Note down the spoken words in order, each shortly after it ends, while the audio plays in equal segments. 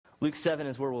Luke 7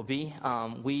 is where we'll be.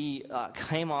 We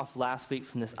came off last week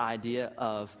from this idea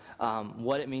of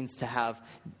what it means to have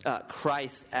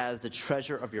Christ as the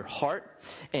treasure of your heart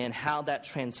and how that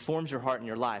transforms your heart and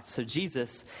your life. So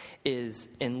Jesus is,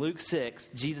 in Luke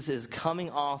 6, Jesus is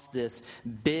coming off this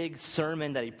big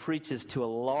sermon that he preaches to a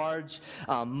large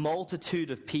multitude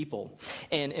of people.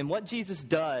 And what Jesus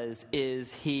does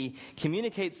is he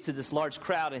communicates to this large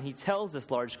crowd, and he tells this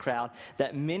large crowd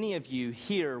that many of you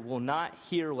here will not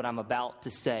hear what I'm about to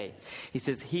say. He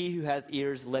says, he who has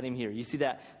ears, let him hear. You see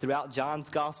that throughout John's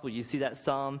gospel. You see that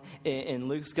some in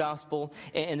Luke's gospel.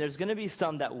 And there's going to be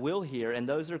some that will hear, and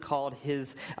those are called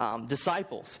his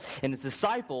disciples. And his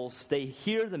disciples, they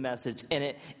hear the message,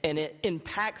 and it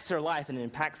impacts their life, and it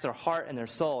impacts their heart and their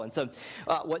soul. And so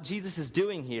what Jesus is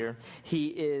doing here, he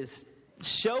is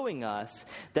showing us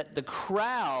that the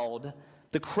crowd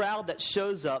that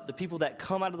shows up, the people that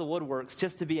come out of the woodworks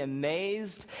just to be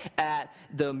amazed at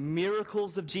the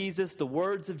miracles of Jesus, the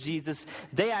words of Jesus,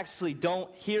 they actually don't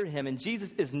hear him. And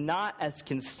Jesus is not as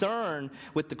concerned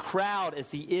with the crowd as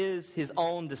he is his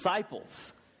own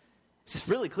disciples. It's just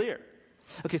really clear.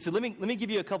 Okay, so let me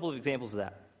give you a couple of examples of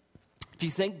that. If you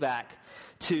think back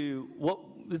to what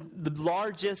the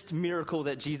largest miracle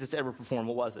that Jesus ever performed,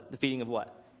 what was it? The feeding of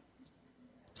what?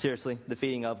 Seriously, the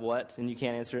feeding of what? And you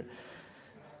can't answer it.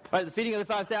 All right, the feeding of the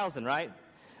 5,000, right?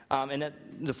 And that,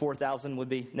 the 4,000 would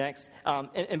be next.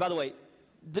 And by the way,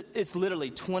 it's literally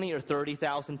 20 or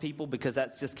 30,000 people, because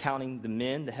that's just counting the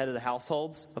men, the head of the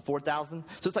households of 4,000.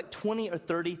 So it's like 20 or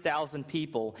 30,000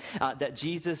 people that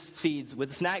Jesus feeds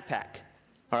with a snack pack,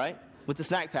 all right? With the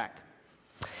snack pack.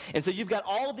 And so you've got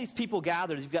all of these people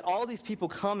gathered. You've got all of these people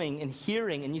coming and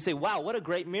hearing, and you say, wow, what a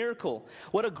great miracle.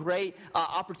 What a great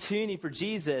opportunity for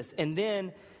Jesus. And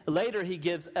then later he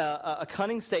gives a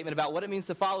cunning statement about what it means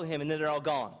to follow him, and then they're all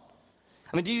gone.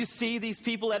 I mean, do you see these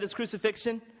people at his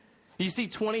crucifixion? Do you see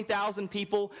 20,000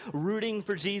 people rooting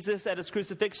for Jesus at his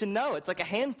crucifixion? No, it's like a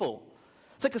handful.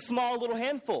 It's like a small little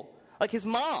handful. Like his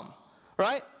mom,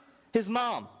 right? His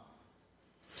mom.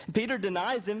 Peter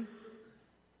denies him.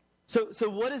 So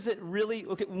what is it really,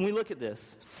 okay, when we look at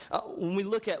this, when we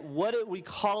look at what are we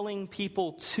calling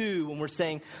people to when we're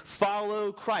saying,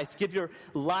 follow Christ, give your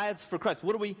lives for Christ,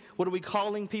 what are we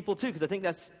calling people to? Because I think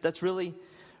that's really,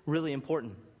 really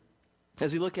important.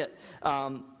 As we look at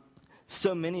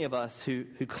so many of us who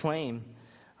claim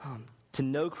to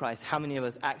know Christ, how many of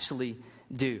us actually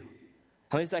do?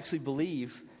 How many of us actually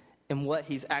believe in what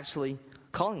he's actually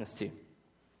calling us to?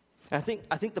 And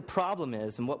I think the problem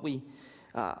is, and what we...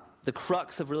 the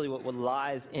crux of really what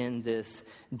lies in this,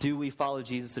 do we follow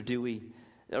Jesus or do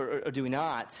we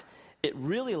not? It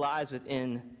really lies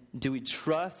within, do we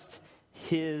trust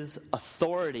his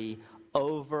authority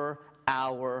over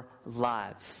our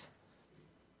lives?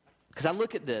 Because I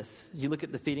look at this, you look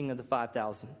at the feeding of the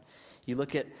 5,000, you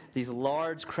look at these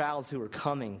large crowds who are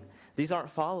coming. These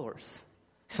aren't followers.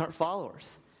 These aren't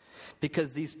followers.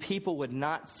 Because these people would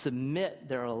not submit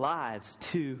their lives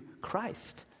to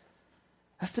Christ.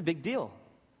 That's the big deal.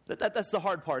 That's the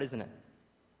hard part, isn't it?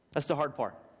 That's the hard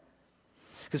part.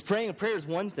 Because praying a prayer is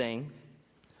one thing,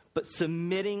 but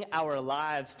submitting our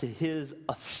lives to his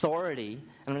authority, and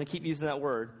I'm going to keep using that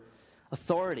word,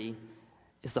 authority,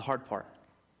 is the hard part.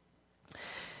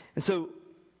 And so,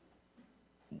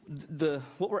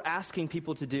 what we're asking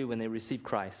people to do when they receive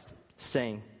Christ,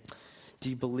 saying, do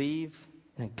you believe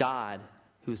in a God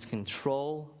who's in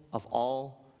control of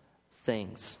all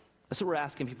things? That's what we're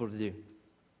asking people to do.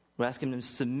 We're asking them to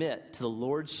submit to the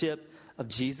lordship of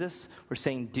Jesus. We're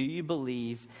saying, do you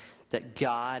believe that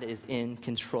God is in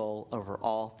control over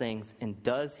all things? And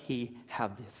does he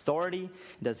have the authority?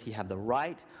 Does he have the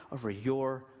right over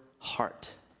your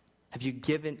heart? Have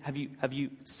you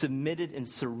submitted and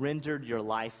surrendered your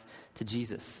life to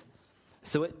Jesus?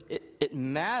 So it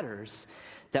matters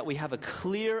that we have a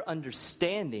clear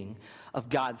understanding of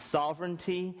God's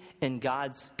sovereignty and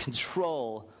God's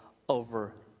control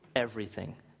over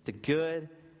everything. The good,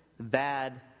 the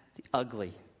bad, the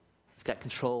ugly. He's got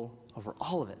control over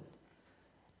all of it.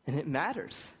 And it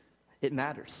matters. It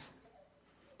matters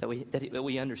that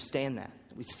we understand that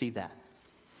we see that.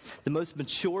 The most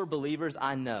mature believers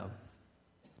I know,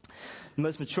 the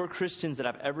most mature Christians that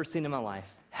I've ever seen in my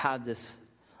life, have this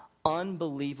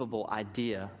unbelievable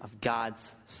idea of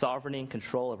God's sovereignty and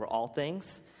control over all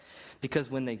things,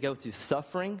 because when they go through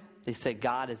suffering, they say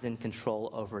God is in control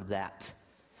over that.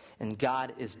 And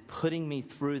God is putting me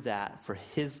through that for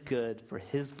his good, for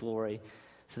his glory,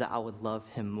 so that I would love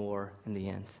him more in the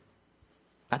end.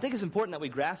 I think it's important that we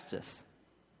grasp this.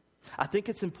 I think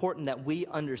it's important that we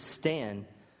understand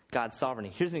God's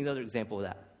sovereignty. Here's another example of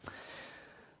that.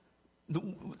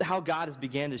 how God has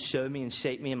began to show me and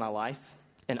shape me in my life,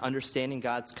 and understanding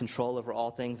God's control over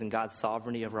all things and God's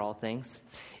sovereignty over all things,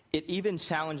 it even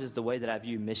challenges the way that I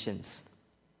view missions.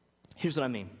 Here's what I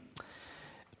mean.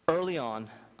 Early on,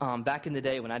 back in the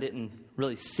day when I didn't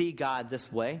really see God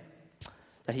this way,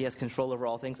 that he has control over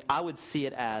all things, I would see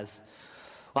it as,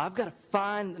 well, I've got to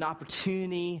find an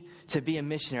opportunity to be a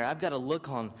missionary. I've got to look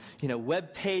on,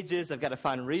 web pages. I've got to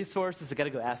find resources. I've got to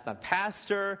go ask my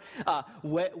pastor.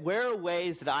 Where are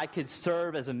ways that I could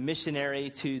serve as a missionary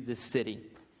to this city?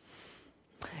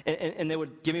 And they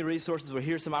would give me resources. Well,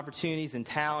 here's some opportunities in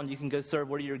town. You can go serve.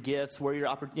 What are your gifts? Where are your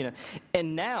opportunities?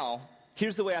 And now,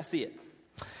 here's the way I see it.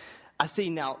 I see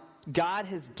now, God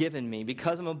has given me,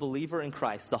 because I'm a believer in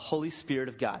Christ, the Holy Spirit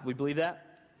of God. We believe that?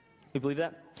 We believe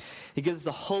that? He gives us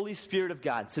the Holy Spirit of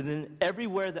God. So then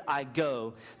everywhere that I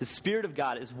go, the Spirit of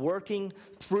God is working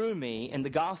through me, and the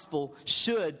gospel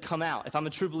should come out. If I'm a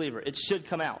true believer, it should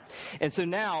come out. And so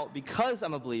now, because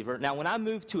I'm a believer, now when I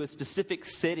move to a specific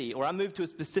city or I move to a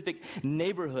specific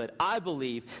neighborhood, I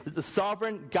believe that the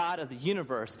sovereign God of the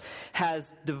universe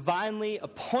has divinely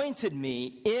appointed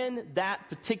me in that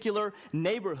particular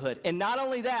neighborhood. And not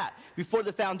only that, before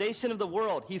the foundation of the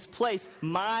world, he's placed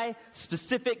my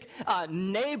specific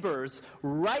neighbors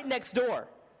right next door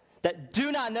that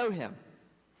do not know him,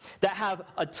 that have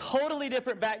a totally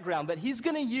different background, but he's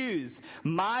going to use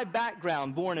my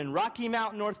background, born in Rocky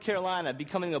Mount, North Carolina,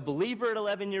 becoming a believer at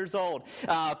 11 years old,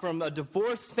 from a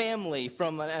divorced family,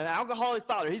 from an alcoholic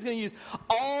father. He's going to use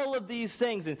all of these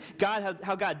things, and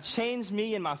how God changed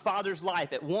me and my father's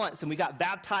life at once, and we got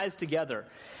baptized together.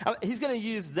 He's going to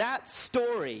use that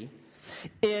story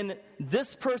in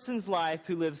this person's life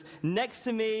who lives next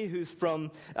to me, who's from,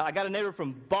 I got a neighbor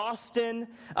from Boston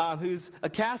who's a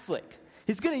Catholic.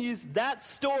 He's going to use that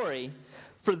story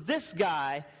for this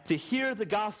guy to hear the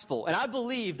gospel. And I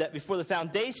believe that before the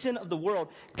foundation of the world,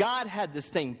 God had this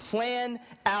thing planned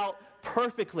out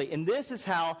perfectly. And this is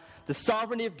how the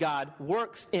sovereignty of God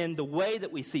works in the way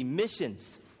that we see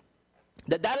missions.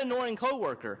 That annoying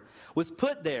coworker was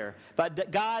put there by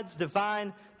God's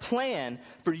divine plan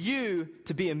for you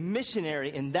to be a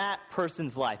missionary in that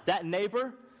person's life. That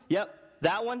neighbor, yep,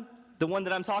 that one, the one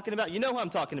that I'm talking about. You know who I'm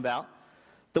talking about.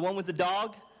 The one with the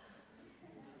dog.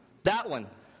 That one.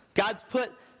 God's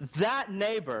put that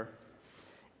neighbor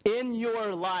in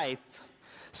your life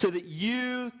so that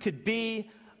you could be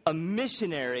a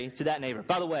missionary to that neighbor.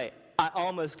 By the way, I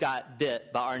almost got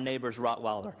bit by our neighbor's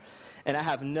Rottweiler. And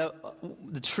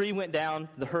the tree went down,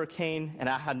 the hurricane, and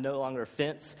I had no longer a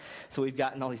fence. So we've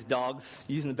gotten all these dogs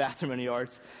using the bathroom in the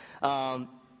yards. And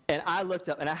I looked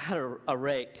up, and I had a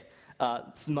rake.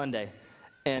 It's Monday,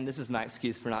 and this is my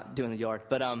excuse for not doing the yard.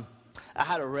 But I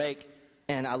had a rake,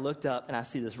 and I looked up, and I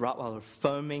see this Rottweiler,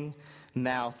 foaming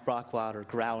mouth Rottweiler,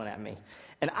 growling at me.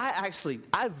 And I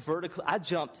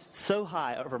jumped so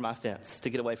high over my fence to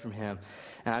get away from him.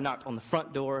 And I knocked on the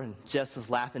front door, and Jess was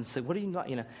laughing and said, "What are you not?"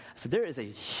 I said, "There is a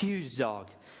huge dog."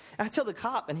 And I tell the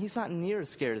cop, and he's not near as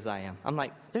scared as I am. I'm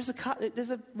like, there's a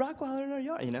Rottweiler in our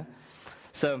yard,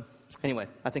 So anyway,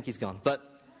 I think he's gone.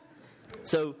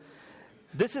 So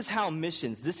this is how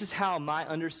this is how my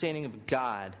understanding of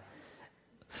God,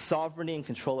 sovereignty and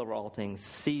control over all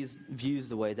things, views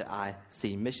the way that I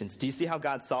see missions. Do you see how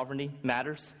God's sovereignty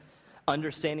matters?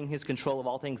 Understanding his control of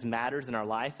all things matters in our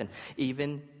life, and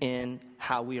even in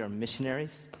how we are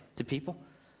missionaries to people.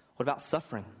 What about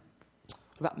suffering?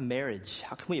 What about marriage?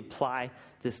 How can we apply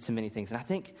this to many things? And I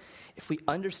think if we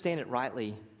understand it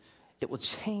rightly, it will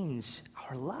change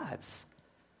our lives.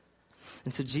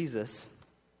 And so Jesus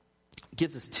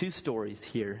gives us two stories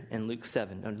here in Luke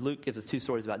 7. Luke gives us two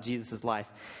stories about Jesus' life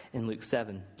in Luke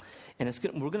 7. And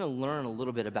we're going to learn a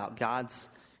little bit about God's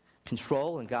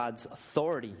control and God's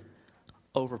authority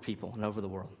over people and over the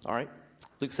world. All right?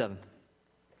 Luke 7.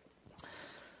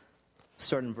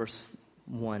 Starting in verse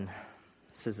 1. It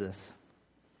says this.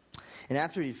 And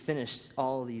after he finished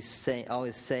all his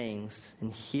sayings in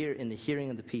the hearing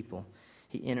of the people,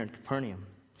 he entered Capernaum.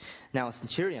 Now a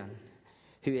centurion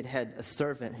who had a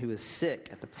servant who was sick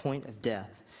at the point of death,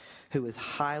 who was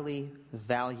highly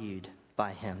valued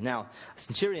by him. Now, a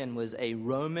centurion was a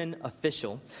Roman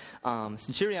official.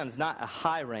 Centurion is not a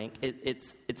high rank.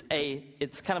 It's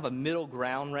kind of a middle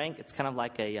ground rank. It's kind of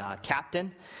like a captain.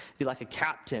 It'd be like a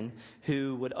captain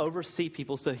who would oversee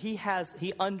people. So he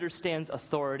understands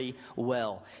authority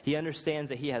well. He understands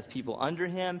that he has people under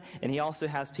him, and he also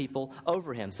has people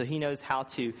over him. So he knows how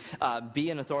to be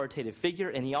an authoritative figure,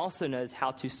 and he also knows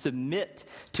how to submit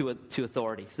to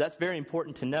authority. So that's very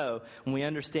important to know when we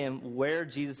understand where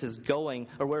Jesus is going,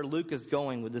 or where Luke is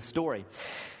going with this story.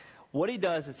 what he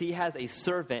does is he has a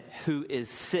servant who is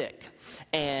sick,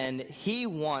 and he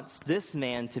wants this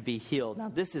man to be healed.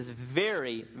 Now, this is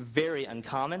very, very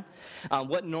uncommon.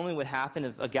 What normally would happen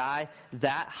if a guy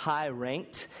that high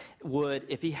ranked would,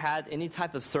 if he had any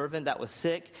type of servant that was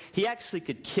sick, he actually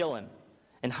could kill him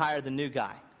and hire the new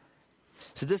guy.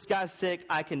 So this guy's sick,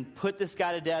 I can put this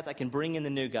guy to death, I can bring in the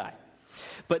new guy.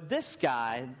 But this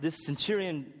guy, this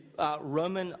centurion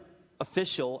Roman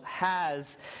official,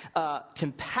 has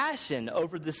compassion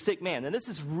over the sick man. And this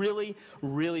is really,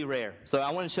 really rare. So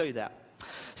I want to show you that.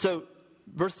 So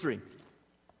verse 3.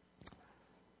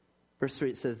 Verse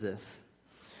 3, it says this.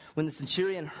 When the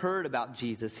centurion heard about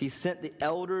Jesus, he sent the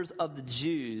elders of the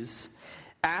Jews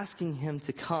asking him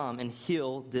to come and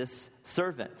heal this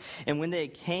servant. And when they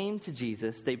came to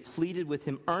Jesus, they pleaded with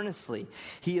him earnestly,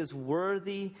 "He is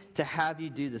worthy to have you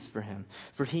do this for him,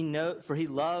 for he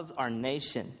loves our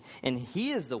nation, and he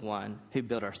is the one who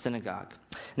built our synagogue."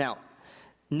 Now,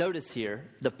 notice here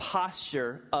the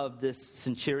posture of this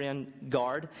centurion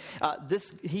guard.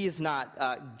 He is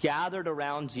not gathered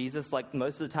around Jesus like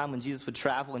most of the time when Jesus would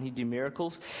travel and he'd do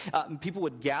miracles. People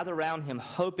would gather around him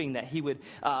hoping that he would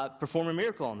perform a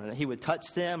miracle on them, that he would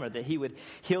touch them or that he would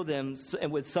heal them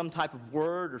with some type of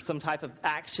word or some type of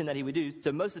action that he would do.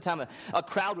 So most of the time a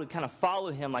crowd would kind of follow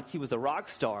him like he was a rock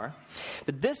star.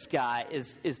 But this guy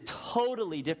is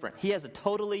totally different. He has a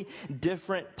totally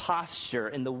different posture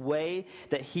in the way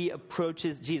that he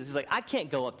approaches Jesus. He's like, I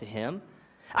can't go up to him.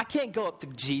 I can't go up to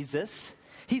Jesus.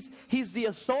 He's the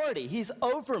authority. He's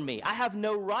over me. I have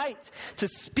no right to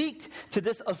speak to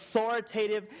this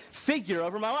authoritative figure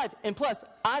over my life. And plus,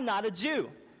 I'm not a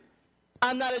Jew.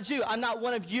 I'm not a Jew. I'm not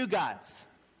one of you guys.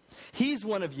 He's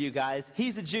one of you guys.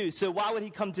 He's a Jew. So why would he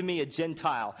come to me, a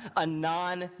Gentile, a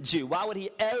non-Jew? Why would he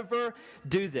ever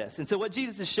do this? And so what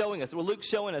Jesus is showing us, what Luke's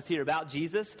showing us here about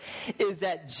Jesus, is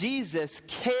that Jesus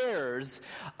cares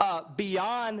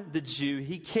beyond the Jew.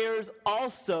 He cares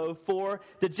also for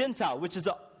the Gentile, which has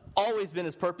always been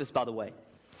his purpose, by the way.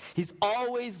 He's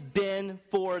always been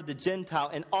for the Gentile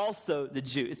and also the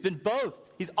Jew. It's been both.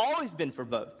 He's always been for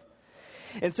both.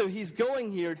 And so he's going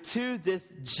here to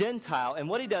this Gentile, and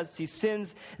what he does is he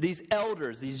sends these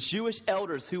elders, these Jewish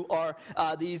elders who are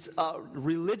these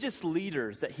religious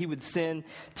leaders that he would send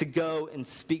to go and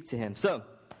speak to him. So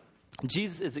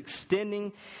Jesus is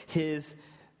extending his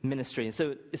ministry. And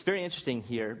so it's very interesting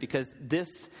here because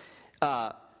this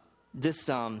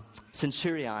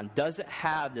centurion doesn't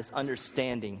have this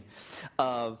understanding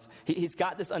of, he's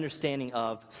got this understanding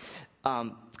of,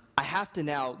 I have to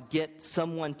now get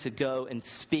someone to go and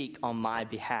speak on my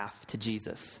behalf to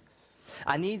Jesus.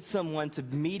 I need someone to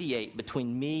mediate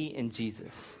between me and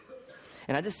Jesus.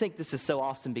 And I just think this is so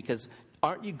awesome because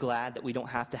aren't you glad that we don't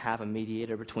have to have a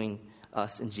mediator between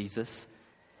us and Jesus?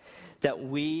 That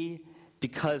we,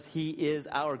 because he is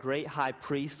our great high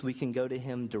priest, we can go to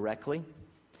him directly.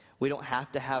 We don't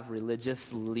have to have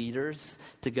religious leaders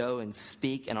to go and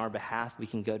speak in our behalf. We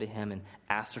can go to him and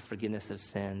ask for forgiveness of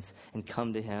sins and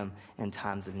come to him in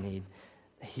times of need.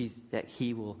 That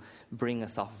he will bring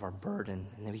us off of our burden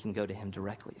and then we can go to him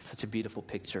directly. It's such a beautiful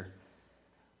picture.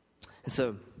 And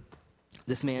so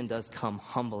this man does come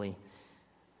humbly.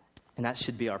 And that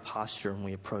should be our posture when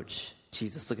we approach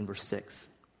Jesus. Look in verse 6.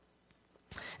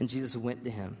 And Jesus went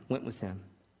with him.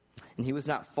 And he was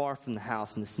not far from the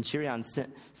house. And the centurion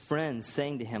sent friends,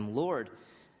 saying to him, "Lord,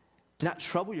 do not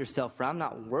trouble yourself, for I'm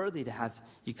not worthy to have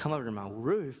you come under my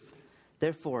roof.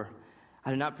 Therefore,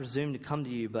 I do not presume to come to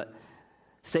you, but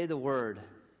say the word,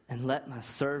 and let my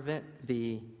servant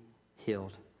be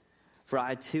healed. For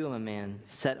I too am a man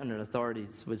set under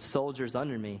authorities with soldiers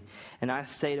under me. And I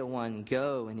say to one,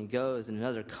 go, and he goes, and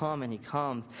another, come, and he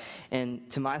comes. And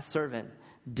to my servant,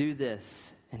 do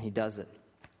this, and he does it."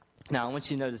 Now, I want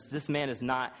you to notice this man is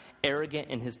not arrogant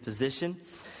in his position,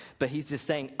 but he's just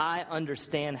saying, I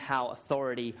understand how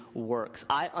authority works.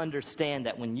 I understand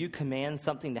that when you command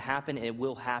something to happen, it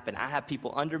will happen. I have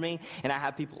people under me, and I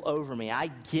have people over me.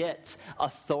 I get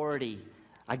authority.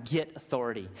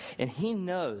 And he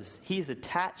knows he's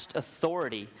attached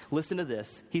authority. Listen to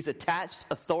this. He's attached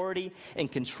authority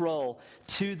and control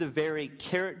to the very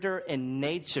character and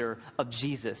nature of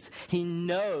Jesus. He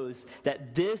knows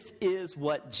that this is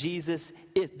what Jesus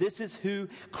is. This is who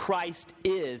Christ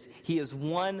is. He is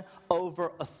one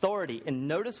over authority. And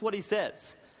notice what he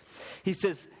says. He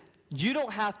says, you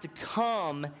don't have to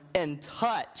come and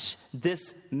touch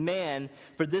this man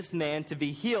for this man to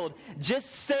be healed. Just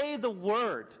say the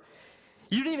word.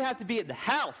 You don't even have to be at the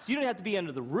house. You don't have to be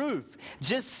under the roof.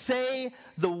 Just say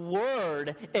the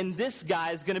word and this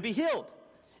guy is going to be healed.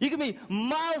 You can be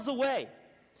miles away.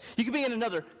 You could be in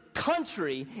another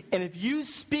country, and if you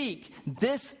speak,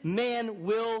 this man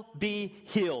will be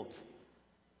healed.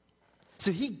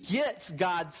 So he gets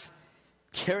God's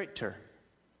character.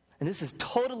 And this is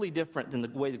totally different than the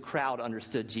way the crowd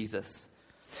understood Jesus.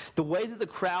 The way that the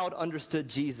crowd understood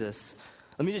Jesus,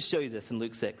 let me just show you this in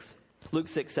Luke 6. Luke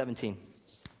 6:17.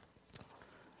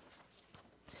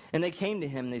 And they came to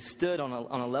him, and they stood on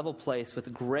a level place with a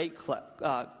great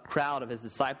crowd of his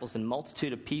disciples and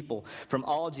multitude of people from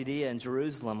all Judea and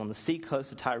Jerusalem on the sea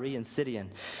coast of Tyre and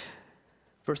Sidon.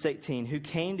 Verse 18, who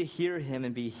came to hear him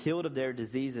and be healed of their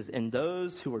diseases, and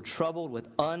those who were troubled with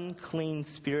unclean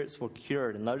spirits were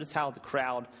cured. And notice how the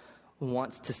crowd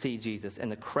wants to see Jesus. And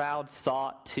the crowd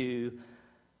sought to,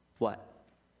 what?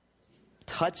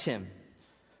 Touch him.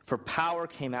 For power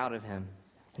came out of him,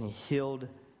 and he healed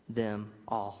them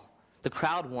all. The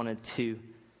crowd wanted to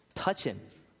touch him.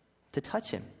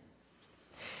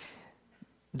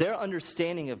 Their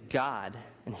understanding of God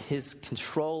and his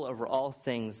control over all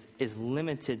things is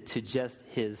limited to just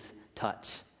his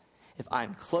touch. If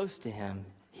I'm close to him,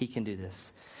 he can do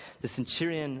this. The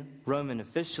centurion Roman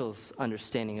official's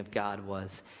understanding of God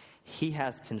was he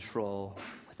has control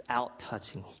without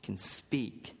touching. He can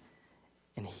speak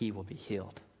and he will be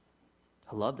healed.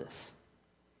 I love this.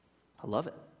 I love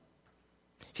it.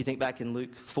 If you think back in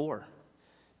Luke 4,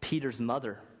 Peter's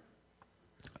mother-in-law,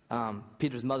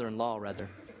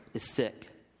 is sick.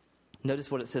 Notice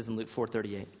what it says in Luke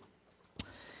 4:38.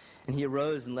 And he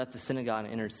arose and left the synagogue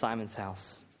and entered Simon's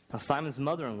house. Now Simon's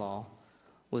mother-in-law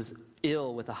was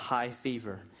ill with a high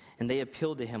fever, and they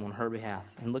appealed to him on her behalf.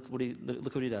 And look what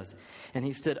he does. And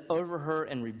he stood over her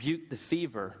and rebuked the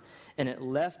fever, and it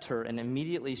left her, and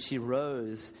immediately she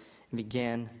rose and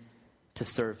began to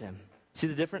serve him. See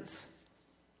the difference?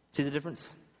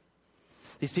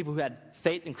 These people who had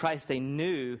faith in Christ, they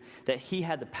knew that he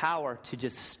had the power to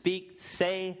just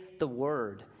say the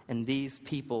word, and these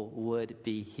people would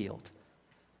be healed.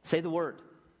 Say the word.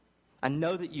 I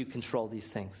know that you control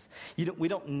these things. We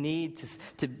don't need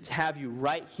to have you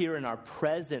right here in our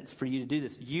presence for you to do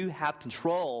this. You have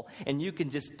control, and you can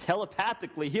just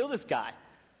telepathically heal this guy.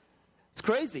 It's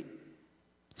crazy.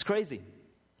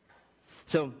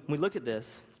 So when we look at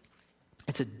this,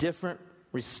 it's a different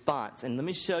response. And let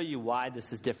me show you why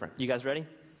this is different. You guys ready?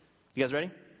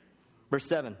 Verse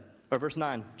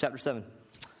 9, chapter 7.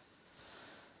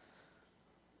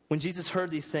 When Jesus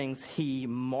heard these things, he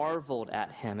marveled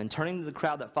at him. And turning to the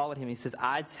crowd that followed him, he says,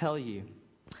 I tell you,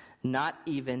 not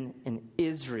even in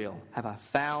Israel have I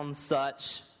found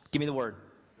such, give me the word,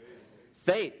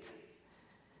 faith.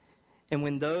 And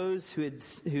when those who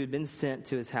had been sent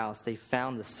to his house, they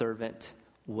found the servant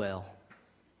well.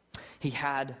 He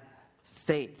had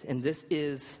faith, and this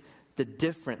is the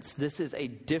difference. This is a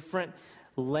different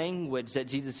language that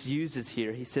Jesus uses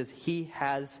here. He says he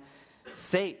has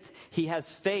faith. He has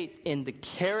faith in the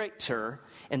character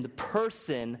and the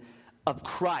person of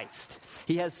Christ.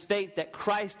 He has faith that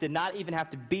Christ did not even have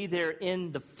to be there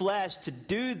in the flesh to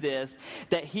do this,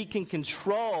 that he can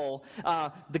control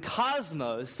the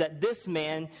cosmos, that this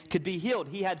man could be healed.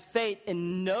 He had faith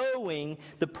in knowing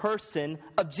the person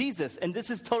of Jesus, and this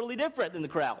is totally different than the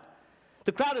crowd.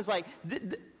 The crowd is like,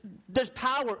 there's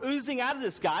power oozing out of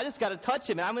this guy. I just got to touch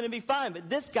him and I'm going to be fine.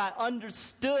 But this guy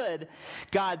understood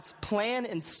God's plan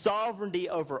and sovereignty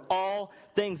over all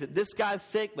things. That this guy's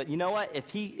sick, but you know what? If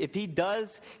he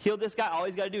does heal this guy, all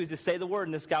he's got to do is just say the word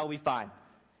and this guy will be fine.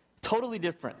 Totally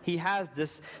different. He has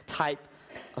this type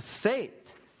of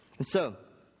faith. And so,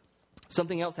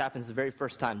 something else happens the very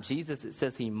first time. Jesus, it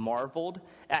says he marveled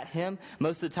at him.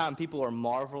 Most of the time people are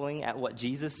marveling at what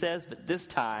Jesus says, but this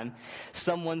time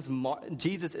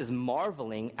Jesus is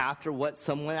marveling after what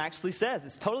someone actually says.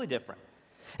 It's totally different.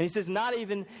 And he says, not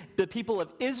even the people of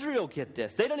Israel get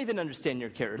this. They don't even understand your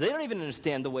character. They don't even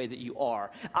understand the way that you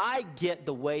are. I get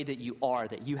the way that you are,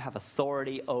 that you have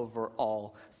authority over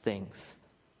all things.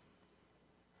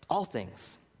 All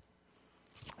things.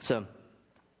 So,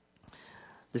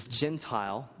 this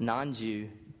Gentile, non-Jew,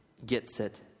 gets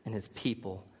it, and his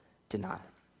people do not.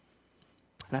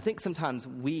 And I think sometimes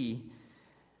we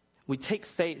take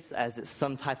faith as it's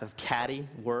some type of catty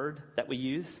word that we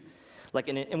use.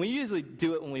 And we usually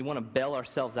do it when we want to bail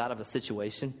ourselves out of a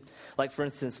situation. Like, for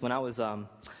instance, when I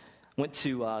went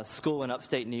to school in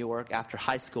upstate New York after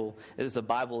high school, it was a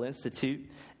Bible Institute,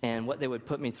 and what they would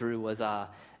put me through was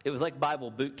it was like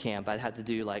Bible boot camp. I had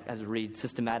to read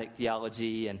systematic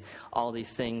theology and all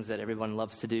these things that everyone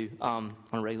loves to do on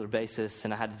a regular basis.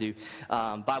 And I had to do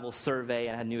Bible survey,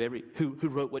 and I knew who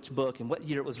wrote which book and what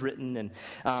year it was written. And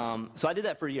so I did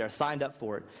that for a year. I signed up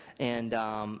for it.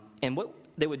 And what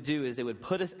they would do is they would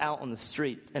put us out on the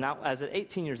streets. And as at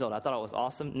 18 years old, I thought it was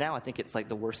awesome. Now I think it's like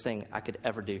the worst thing I could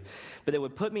ever do. But they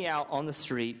would put me out on the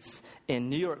streets in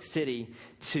New York City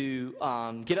to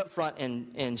get up front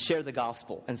and share the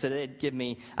gospel. And so they'd give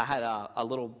me, I had a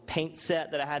little paint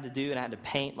set that I had to do, and I had to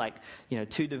paint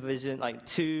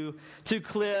two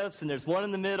cliffs, and there's one in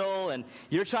the middle, and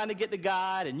you're trying to get to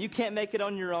God, and you can't make it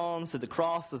on your own, so the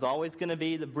cross is always going to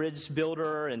be the bridge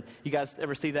builder. And you guys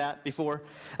ever see that before?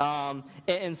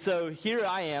 And so here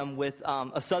I am with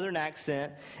a southern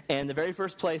accent, and the very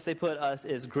first place they put us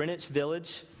is Greenwich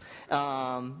Village,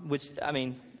 which, I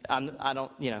mean, I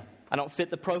don't fit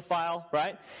the profile,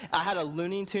 right? I had a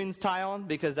Looney Tunes tie on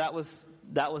because that was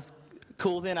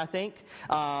cool then, I think.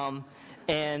 And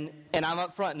I'm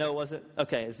up front. No, it wasn't.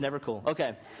 Okay, it's never cool.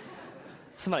 Okay.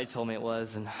 Somebody told me it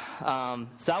was. And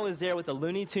so I was there with the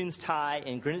Looney Tunes tie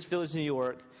in Greenwich Village, New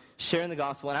York, sharing the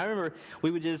gospel. And I remember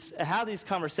we would just have these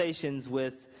conversations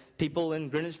with people in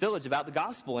Greenwich Village about the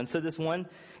gospel. And so this one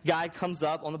guy comes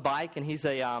up on the bike, and he's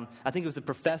I think he was a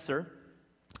professor.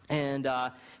 And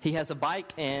he has a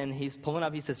bike, and he's pulling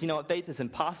up. He says, you know what, faith is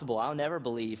impossible. I'll never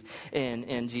believe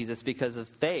in Jesus because of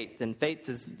faith. And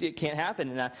it can't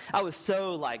happen. And I was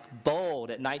so,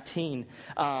 bold at 19.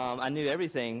 I knew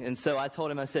everything. And so I told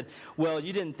him, I said, well,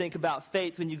 you didn't think about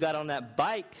faith when you got on that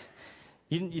bike.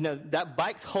 You know, that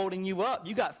bike's holding you up.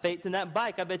 You got faith in that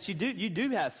bike. I bet you do. You do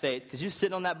have faith because you're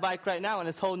sitting on that bike right now, and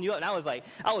it's holding you up. And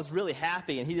I was really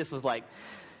happy. And he just was like,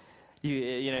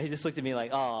 he just looked at me like,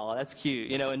 oh, that's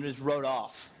cute, and just rode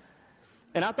off.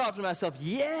 And I thought to myself,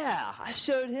 yeah, I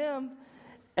showed him.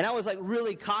 And I was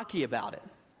really cocky about it.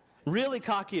 Really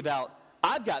cocky about,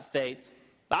 I've got faith.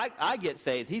 I get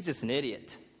faith. He's just an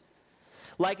idiot.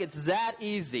 It's that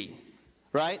easy,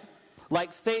 right?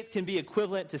 Faith can be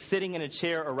equivalent to sitting in a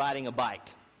chair or riding a bike.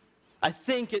 I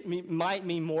think it might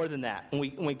mean more than that when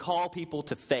we call people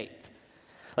to faith.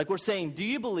 We're saying, do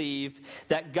you believe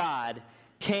that God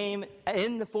came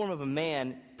in the form of a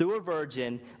man through a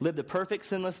virgin, lived a perfect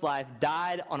sinless life,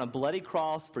 died on a bloody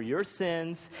cross for your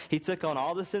sins. He took on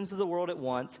all the sins of the world at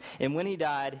once. And when he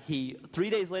died, 3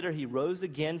 days later, he rose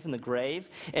again from the grave.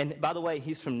 And by the way,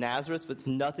 he's from Nazareth, but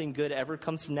nothing good ever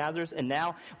comes from Nazareth. And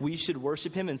now we should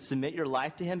worship him and submit your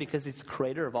life to him because he's the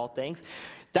creator of all things.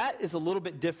 That is a little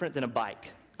bit different than a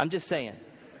bike. I'm just saying.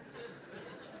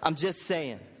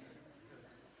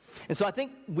 And so I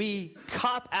think we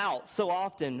cop out so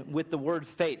often with the word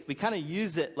faith. We kind of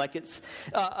use it like it's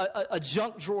a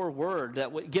junk drawer word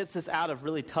that gets us out of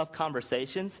really tough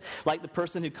conversations. Like the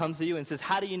person who comes to you and says,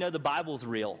 how do you know the Bible's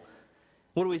real?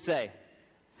 What do we say?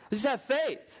 We just have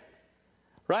faith,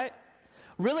 right?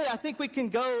 Really, I think we can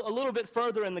go a little bit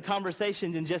further in the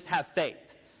conversation than just have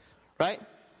faith, right?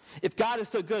 If God is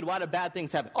so good, why do bad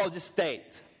things happen? Oh, just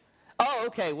faith. Oh,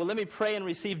 okay, well, let me pray and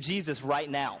receive Jesus right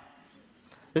now.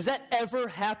 Does that ever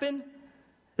happen?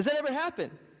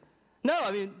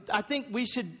 No, I think we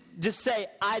should just say,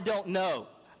 I don't know.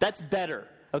 That's better,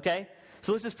 okay?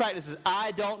 So let's just practice this.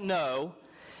 I don't know,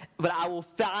 but I will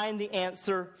find the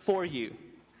answer for you,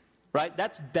 right?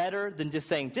 That's better than just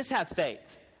saying, just have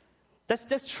faith.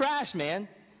 That's trash, man.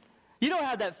 You don't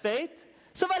have that faith.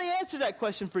 Somebody answered that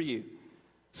question for you.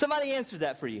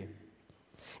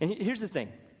 And here's the thing.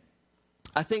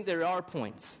 I think there are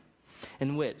points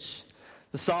in which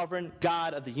the sovereign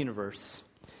God of the universe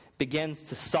begins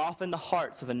to soften the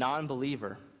hearts of a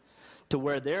non-believer to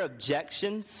where their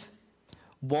objections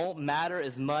won't matter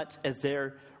as much as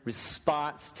their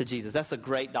response to Jesus. That's a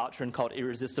great doctrine called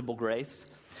irresistible grace,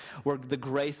 where the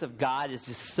grace of God is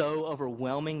just so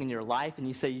overwhelming in your life, and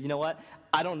you say, you know what?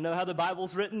 I don't know how the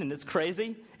Bible's written, and it's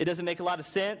crazy. It doesn't make a lot of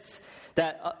sense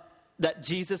that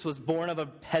Jesus was born of a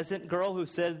peasant girl who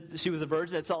said she was a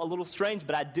virgin. It's a little strange,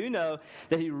 but I do know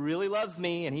that he really loves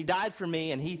me, and he died for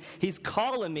me, and he's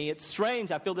calling me. It's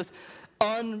strange. I feel this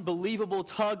unbelievable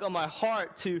tug on my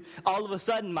heart to all of a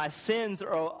sudden my sins,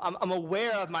 I'm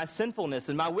aware of my sinfulness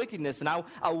and my wickedness, and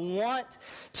I want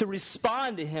to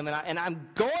respond to him, and I'm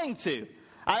going to.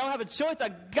 I don't have a choice. I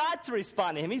got to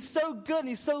respond to him. He's so good, and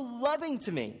he's so loving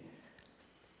to me.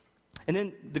 And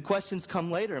then the questions come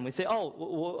later, and we say, oh,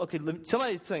 well, okay,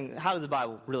 somebody's saying, how was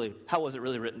it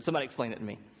really written? Somebody explain it to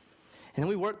me. And then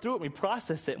we work through it, and we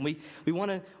process it, and we want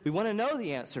to know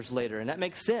the answers later, and that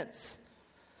makes sense.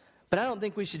 But I don't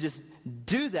think we should just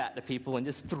do that to people and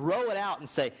just throw it out and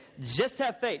say, just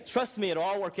have faith. Trust me, it'll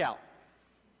all work out.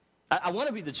 I want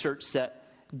to be the church that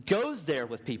goes there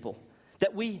with people,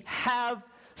 that we have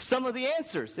some of the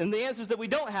answers. And the answers that we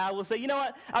don't have, we'll say, you know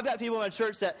what? I've got people in my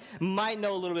church that might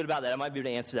know a little bit about that. I might be able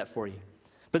to answer that for you.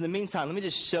 But in the meantime, let me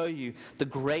just show you the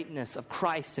greatness of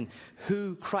Christ and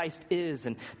who Christ is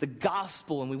and the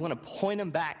gospel. And we want to point them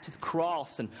back to the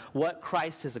cross and what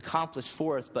Christ has accomplished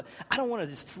for us. But I don't want to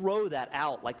just throw that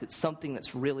out like it's something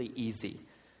that's really easy.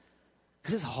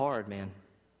 Because it's hard, man.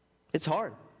 It's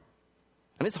hard.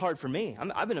 I mean, it's hard for me.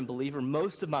 I've been a believer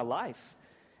most of my life.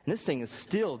 And this thing is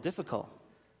still difficult,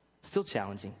 still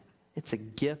challenging. It's a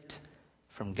gift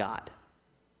from God.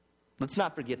 Let's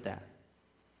not forget that.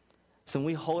 So when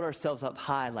we hold ourselves up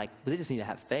high, like, we just need to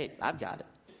have faith. I've got it.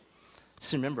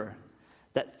 Just remember,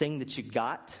 that thing that you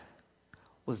got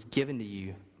was given to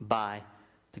you by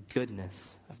the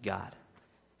goodness of God,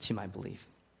 that you might believe.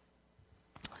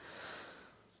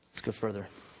 Let's go further.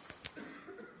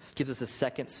 It gives us a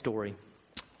second story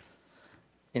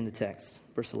in the text,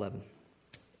 verse 11.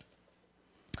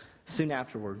 Soon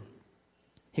afterward,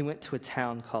 he went to a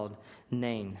town called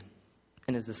Nain,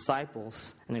 and his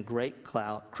disciples and a great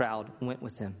crowd went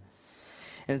with him.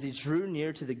 And as he drew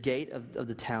near to the gate of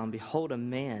the town, behold, a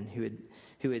man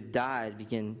who had died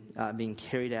began being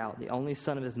carried out, the only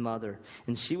son of his mother.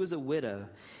 And she was a widow,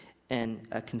 and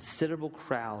a considerable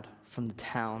crowd from the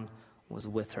town was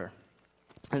with her.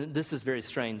 And this is very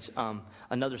strange.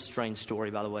 Another strange story,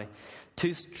 by the way.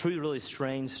 Two really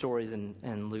strange stories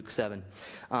in Luke 7.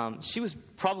 She was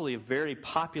probably a very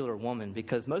popular woman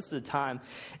because most of the time,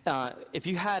 if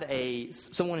you had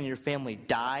someone in your family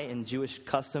die in Jewish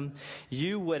custom,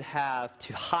 you would have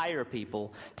to hire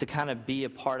people to kind of be a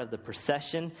part of the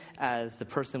procession as the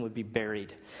person would be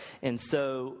buried. And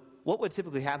so what would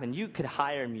typically happen, you could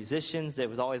hire musicians. There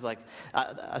was always I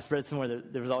read somewhere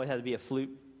that there was always had to be a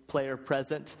flute player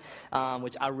present,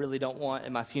 which I really don't want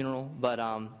at my funeral,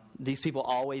 but these people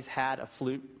always had a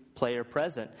flute player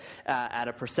present at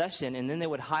a procession, and then they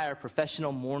would hire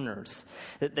professional mourners.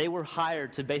 That they were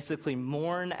hired to basically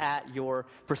mourn at your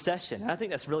procession. And I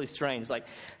think that's really strange. Like,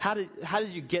 how did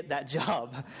you get that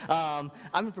job? I'm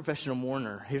a professional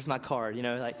mourner. Here's my card.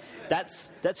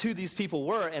 That's who these people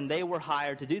were, and they were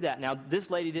hired to do that. Now, this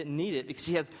lady didn't need it because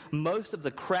she has most of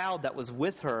the crowd that was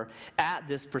with her at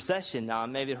this procession.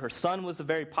 Maybe her son was a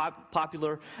very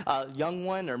popular young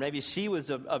one, or maybe she was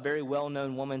a very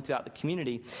well-known woman throughout the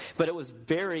community. But it was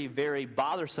very, very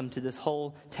bothersome to this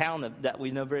whole town that we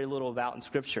know very little about in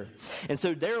Scripture. And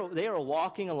so they are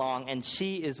walking along, and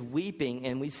she is weeping,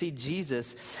 and we see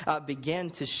Jesus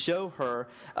begin to show her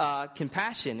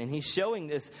compassion. And he's showing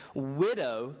this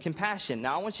widow compassion.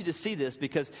 Now, I want you to see this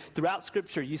because throughout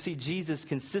Scripture, you see Jesus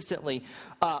consistently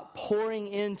pouring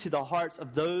into the hearts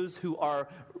of those who are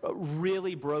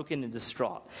really broken and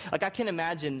distraught. Like, I can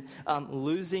imagine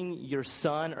losing your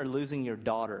son or losing your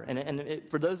daughter. And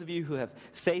for those of you who have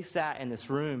faced that in this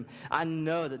room, I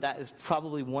know that is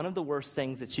probably one of the worst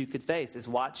things that you could face, is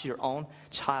watch your own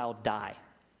child die.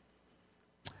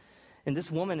 And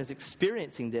this woman is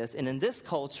experiencing this, and in this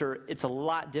culture, it's a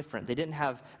lot different. They didn't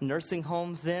have nursing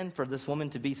homes then for this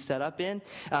woman to be set up in.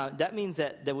 That means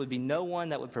that there would be no one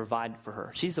that would provide for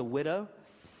her. She's a widow,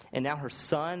 and now her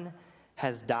son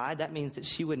has died. That means that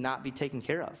she would not be taken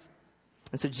care of.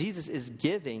 And so Jesus is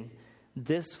giving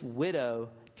this widow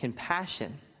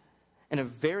compassion in a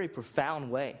very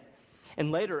profound way.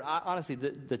 And later, honestly,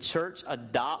 the church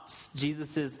adopts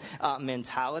Jesus'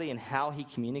 mentality and how he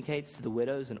communicates to the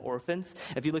widows and orphans.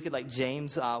 If you look at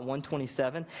James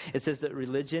 1:27, it says that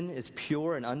religion is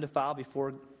pure and undefiled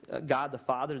before God the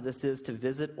Father. This is to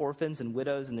visit orphans and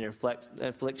widows in their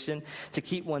affliction, to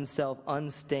keep oneself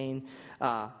unstained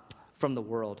from the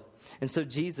world. And so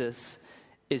Jesus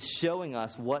is showing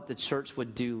us what the church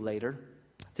would do later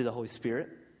through the Holy Spirit,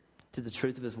 through the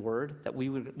truth of his word, that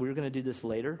we're going to do this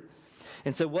later.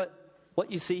 And so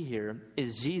what you see here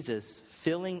is Jesus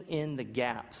filling in the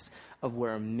gaps of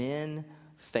where men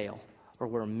fail or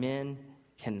where men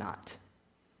cannot.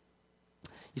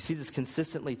 You see this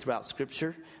consistently throughout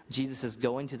Scripture. Jesus is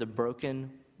going to the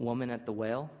broken woman at the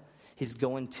well. He's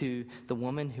going to the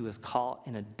woman who is caught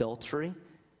in adultery.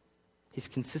 He's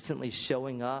consistently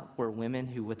showing up where women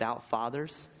who without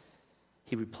fathers,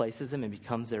 he replaces them and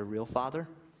becomes their real father,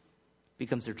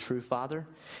 becomes their true father.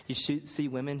 You see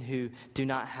women who do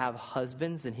not have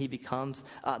husbands, and he becomes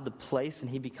the place, and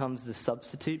he becomes the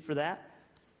substitute for that.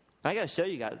 I got to show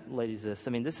you guys, ladies, this.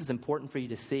 I mean, this is important for you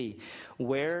to see.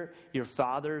 Where your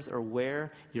fathers or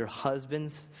where your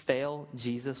husbands fail,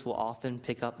 Jesus will often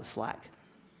pick up the slack.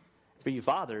 For you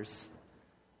fathers,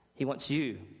 he wants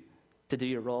you to do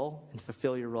your role and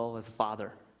fulfill your role as a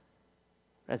father,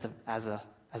 as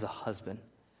a husband.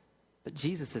 But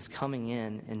Jesus is coming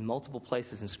in multiple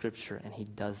places in Scripture, and he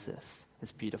does this.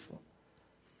 It's beautiful.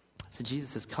 So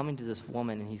Jesus is coming to this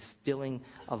woman, and he's filling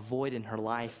a void in her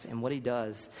life. And what he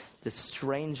does, this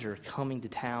stranger coming to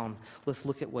town, let's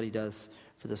look at what he does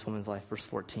for this woman's life. Verse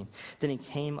 14. Then he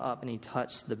came up and he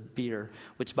touched the bier,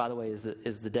 which, by the way,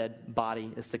 is the dead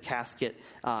body. It's the casket.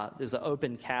 There's an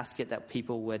open casket that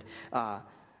people would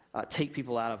take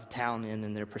people out of town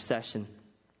in their procession.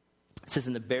 It says,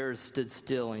 and the bearers stood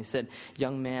still, and he said,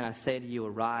 young man, I say to you,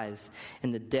 arise.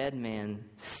 And the dead man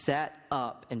sat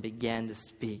up and began to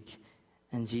speak.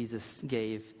 And Jesus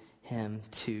gave him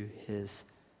to his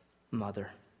mother.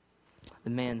 The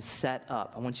man sat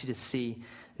up. I want you to see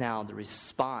now the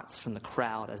response from the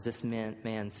crowd as this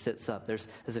man sits up. There's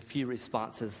a few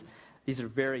responses. These are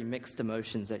very mixed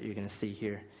emotions that you're going to see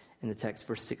here in the text.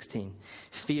 Verse 16.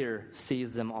 Fear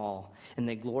seized them all, and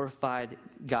they glorified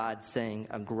God, saying,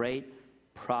 a great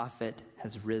prophet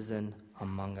has risen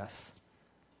among us.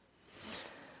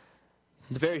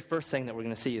 The very first thing that we're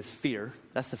going to see is fear.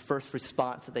 That's the first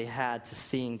response that they had to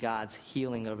seeing God's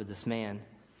healing over this man.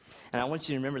 And I want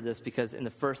you to remember this because in the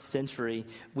first century,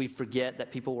 we forget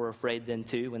that people were afraid then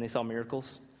too when they saw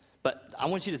miracles. But I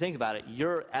want you to think about it.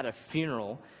 You're at a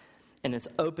funeral, and it's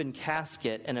open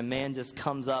casket, and a man just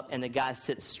comes up, and the guy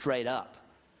sits straight up.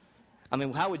 I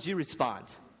mean, how would you respond?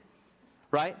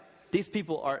 Right? These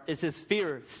people it's his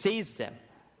fear seized them.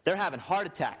 They're having heart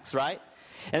attacks, right?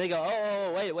 And they go,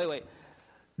 oh, wait.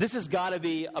 This has got to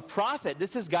be a prophet.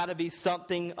 This has got to be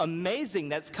something amazing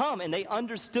that's come. And they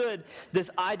understood this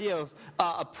idea of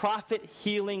a prophet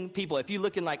healing people. If you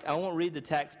look in, I won't read the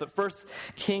text, but 1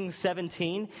 Kings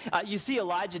 17, you see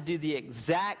Elijah do the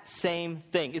exact same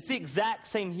thing. It's the exact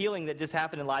same healing that just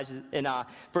happened in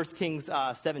 1 Kings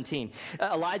 17.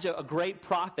 Elijah, a great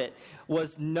prophet,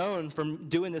 was known for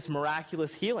doing this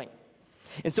miraculous healing.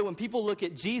 And so when people look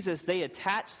at Jesus, they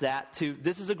attach that to,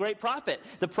 this is a great prophet.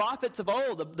 The prophets of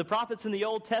old, the prophets in the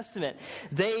Old Testament,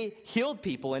 they healed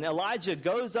people. And Elijah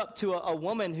goes up to a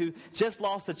woman who just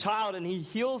lost a child, and he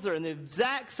heals her, and the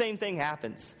exact same thing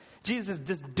happens. Jesus is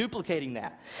just duplicating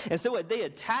that. And so they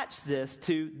attach this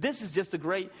to, this is just a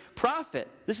great prophet.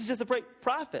 This is just a great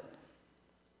prophet.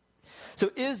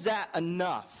 So is that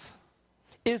enough?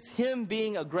 Is him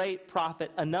being a great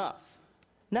prophet enough?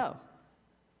 No.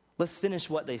 Let's finish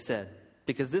what they said,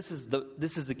 because this is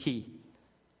the key.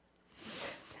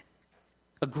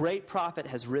 A great prophet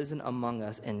has risen among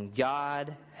us, and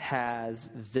God has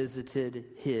visited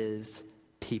his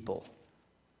people.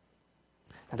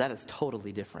 Now that is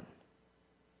totally different.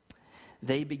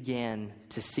 They began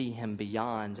to see him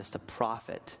beyond just a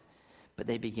prophet, but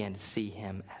they began to see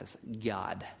him as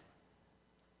God.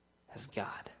 As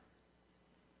God.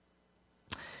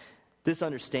 This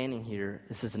understanding here,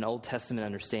 this is an Old Testament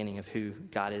understanding of who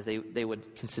God is. They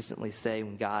would consistently say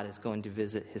when God is going to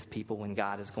visit his people, when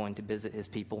God is going to visit his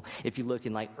people. If you look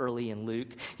in early in Luke,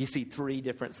 you see 3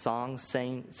 different songs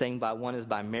sang by, one is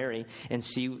by Mary, and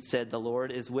she said, the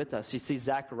Lord is with us. You see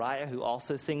Zechariah, who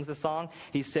also sings the song.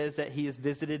 He says that he has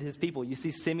visited his people. You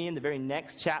see Simeon, the very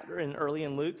next chapter in early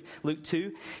in Luke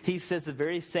 2, he says the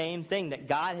very same thing, that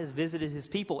God has visited his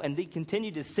people. And they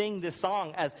continue to sing this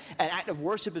song as an act of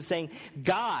worship of saying,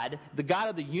 God, the God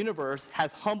of the universe,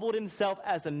 has humbled himself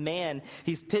as a man.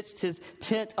 He's pitched his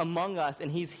tent among us,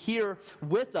 and he's here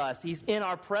with us. He's in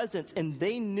our presence. And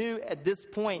they knew at this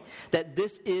point that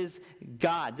this is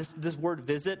God. This word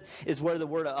visit is where the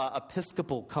word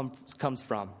episcopal comes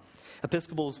from.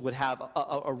 Episcopals would have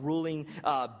a ruling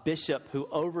bishop who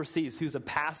oversees, who's a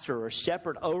pastor or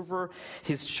shepherd over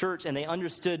his church. And they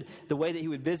understood the way that he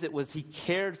would visit was he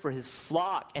cared for his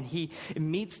flock, and he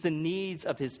meets the needs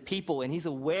of his people, and he's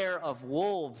aware of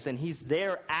wolves, and he's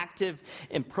there active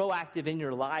and proactive in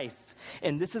your life.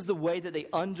 And this is the way that they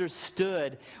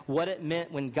understood what it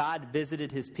meant when God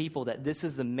visited his people, that this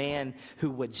is the man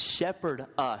who would shepherd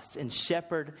us and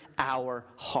shepherd our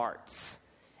hearts.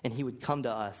 And he would come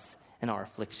to us in our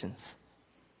afflictions.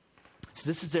 So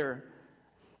this is their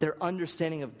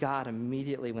understanding of God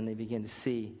immediately when they begin to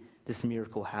see this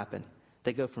miracle happen.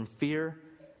 They go from fear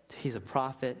to he's a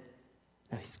prophet.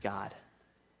 No, he's God.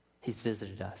 He's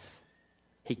visited us.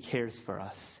 He cares for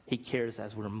us. He cares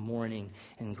as we're mourning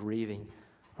and grieving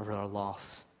over our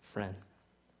lost friend.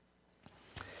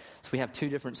 So we have 2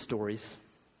 different stories.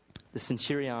 The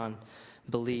centurion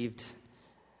believed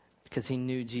because he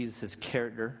knew Jesus'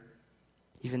 character,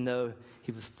 even though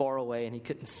he was far away and he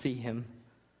couldn't see him,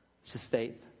 which is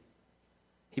faith.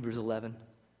 Hebrews 11.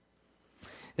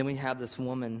 Then we have this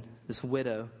woman, this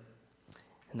widow,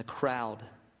 and the crowd.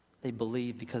 They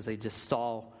believed because they just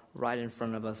saw right in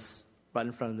front of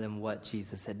them what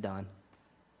Jesus had done.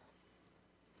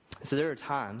 So there are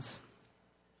times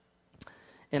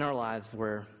in our lives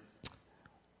where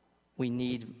we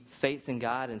need faith in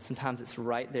God, and sometimes it's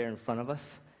right there in front of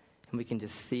us, and we can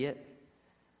just see it.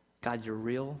 God, you're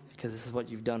real because this is what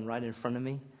you've done right in front of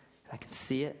me. I can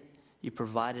see it. You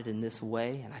provided in this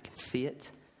way, and I can see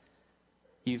it.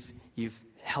 You've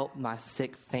helped my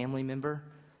sick family member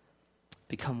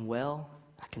become well.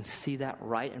 I can see that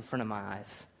right in front of my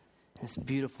eyes. And it's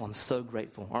beautiful. I'm so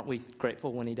grateful. Aren't we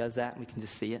grateful when he does that? We can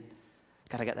just see it.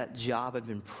 God, I got that job I've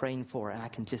been praying for, and I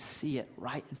can just see it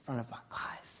right in front of my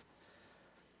eyes.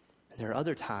 And there are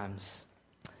other times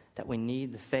that we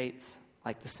need the faith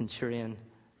like the centurion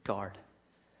guard.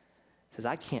 He says,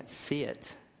 I can't see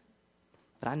it,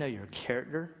 but I know your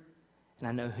character, and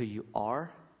I know who you are,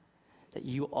 that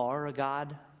you are a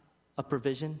God of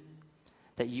provision,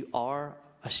 that you are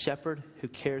a shepherd who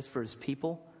cares for his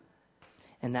people,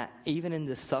 and that even in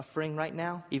this suffering right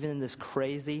now, even in this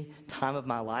crazy time of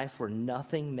my life where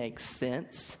nothing makes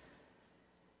sense,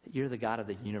 that you're the God of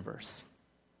the universe,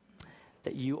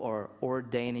 that you are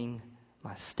ordaining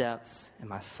my steps and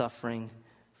my suffering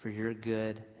for your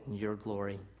good and your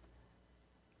glory,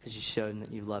 because you showed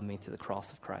that you love me through the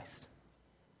cross of Christ.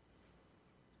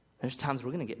 There's times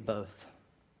we're going to get both,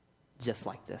 just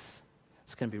like this.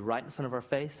 It's going to be right in front of our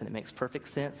face, and it makes perfect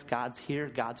sense. God's here,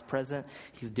 God's present,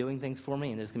 he's doing things for me,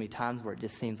 and there's going to be times where it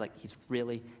just seems like he's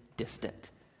really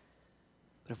distant.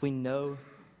 But if we know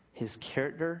his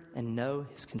character and know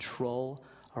his control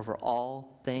over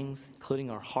all things, including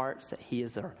our hearts, that he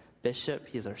is our bishop,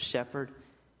 he is our shepherd,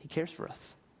 he cares for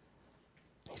us.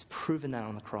 He's proven that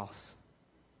on the cross.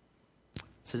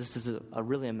 So this is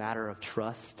really a matter of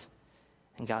trust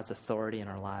and God's authority in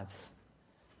our lives.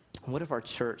 And what if our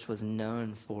church was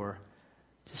known for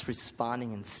just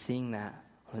responding and seeing that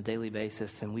on a daily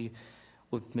basis, and we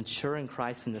would mature in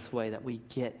Christ in this way, that we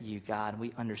get you, God,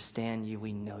 we understand you,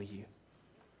 we know you.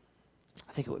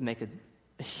 I think it would make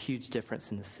a huge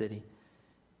difference in the city,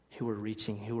 who we're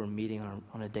reaching, who we're meeting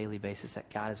on a daily basis, that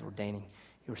God is ordaining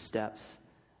your steps,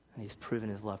 and he's proven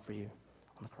his love for you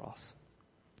on the cross.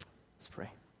 Let's pray.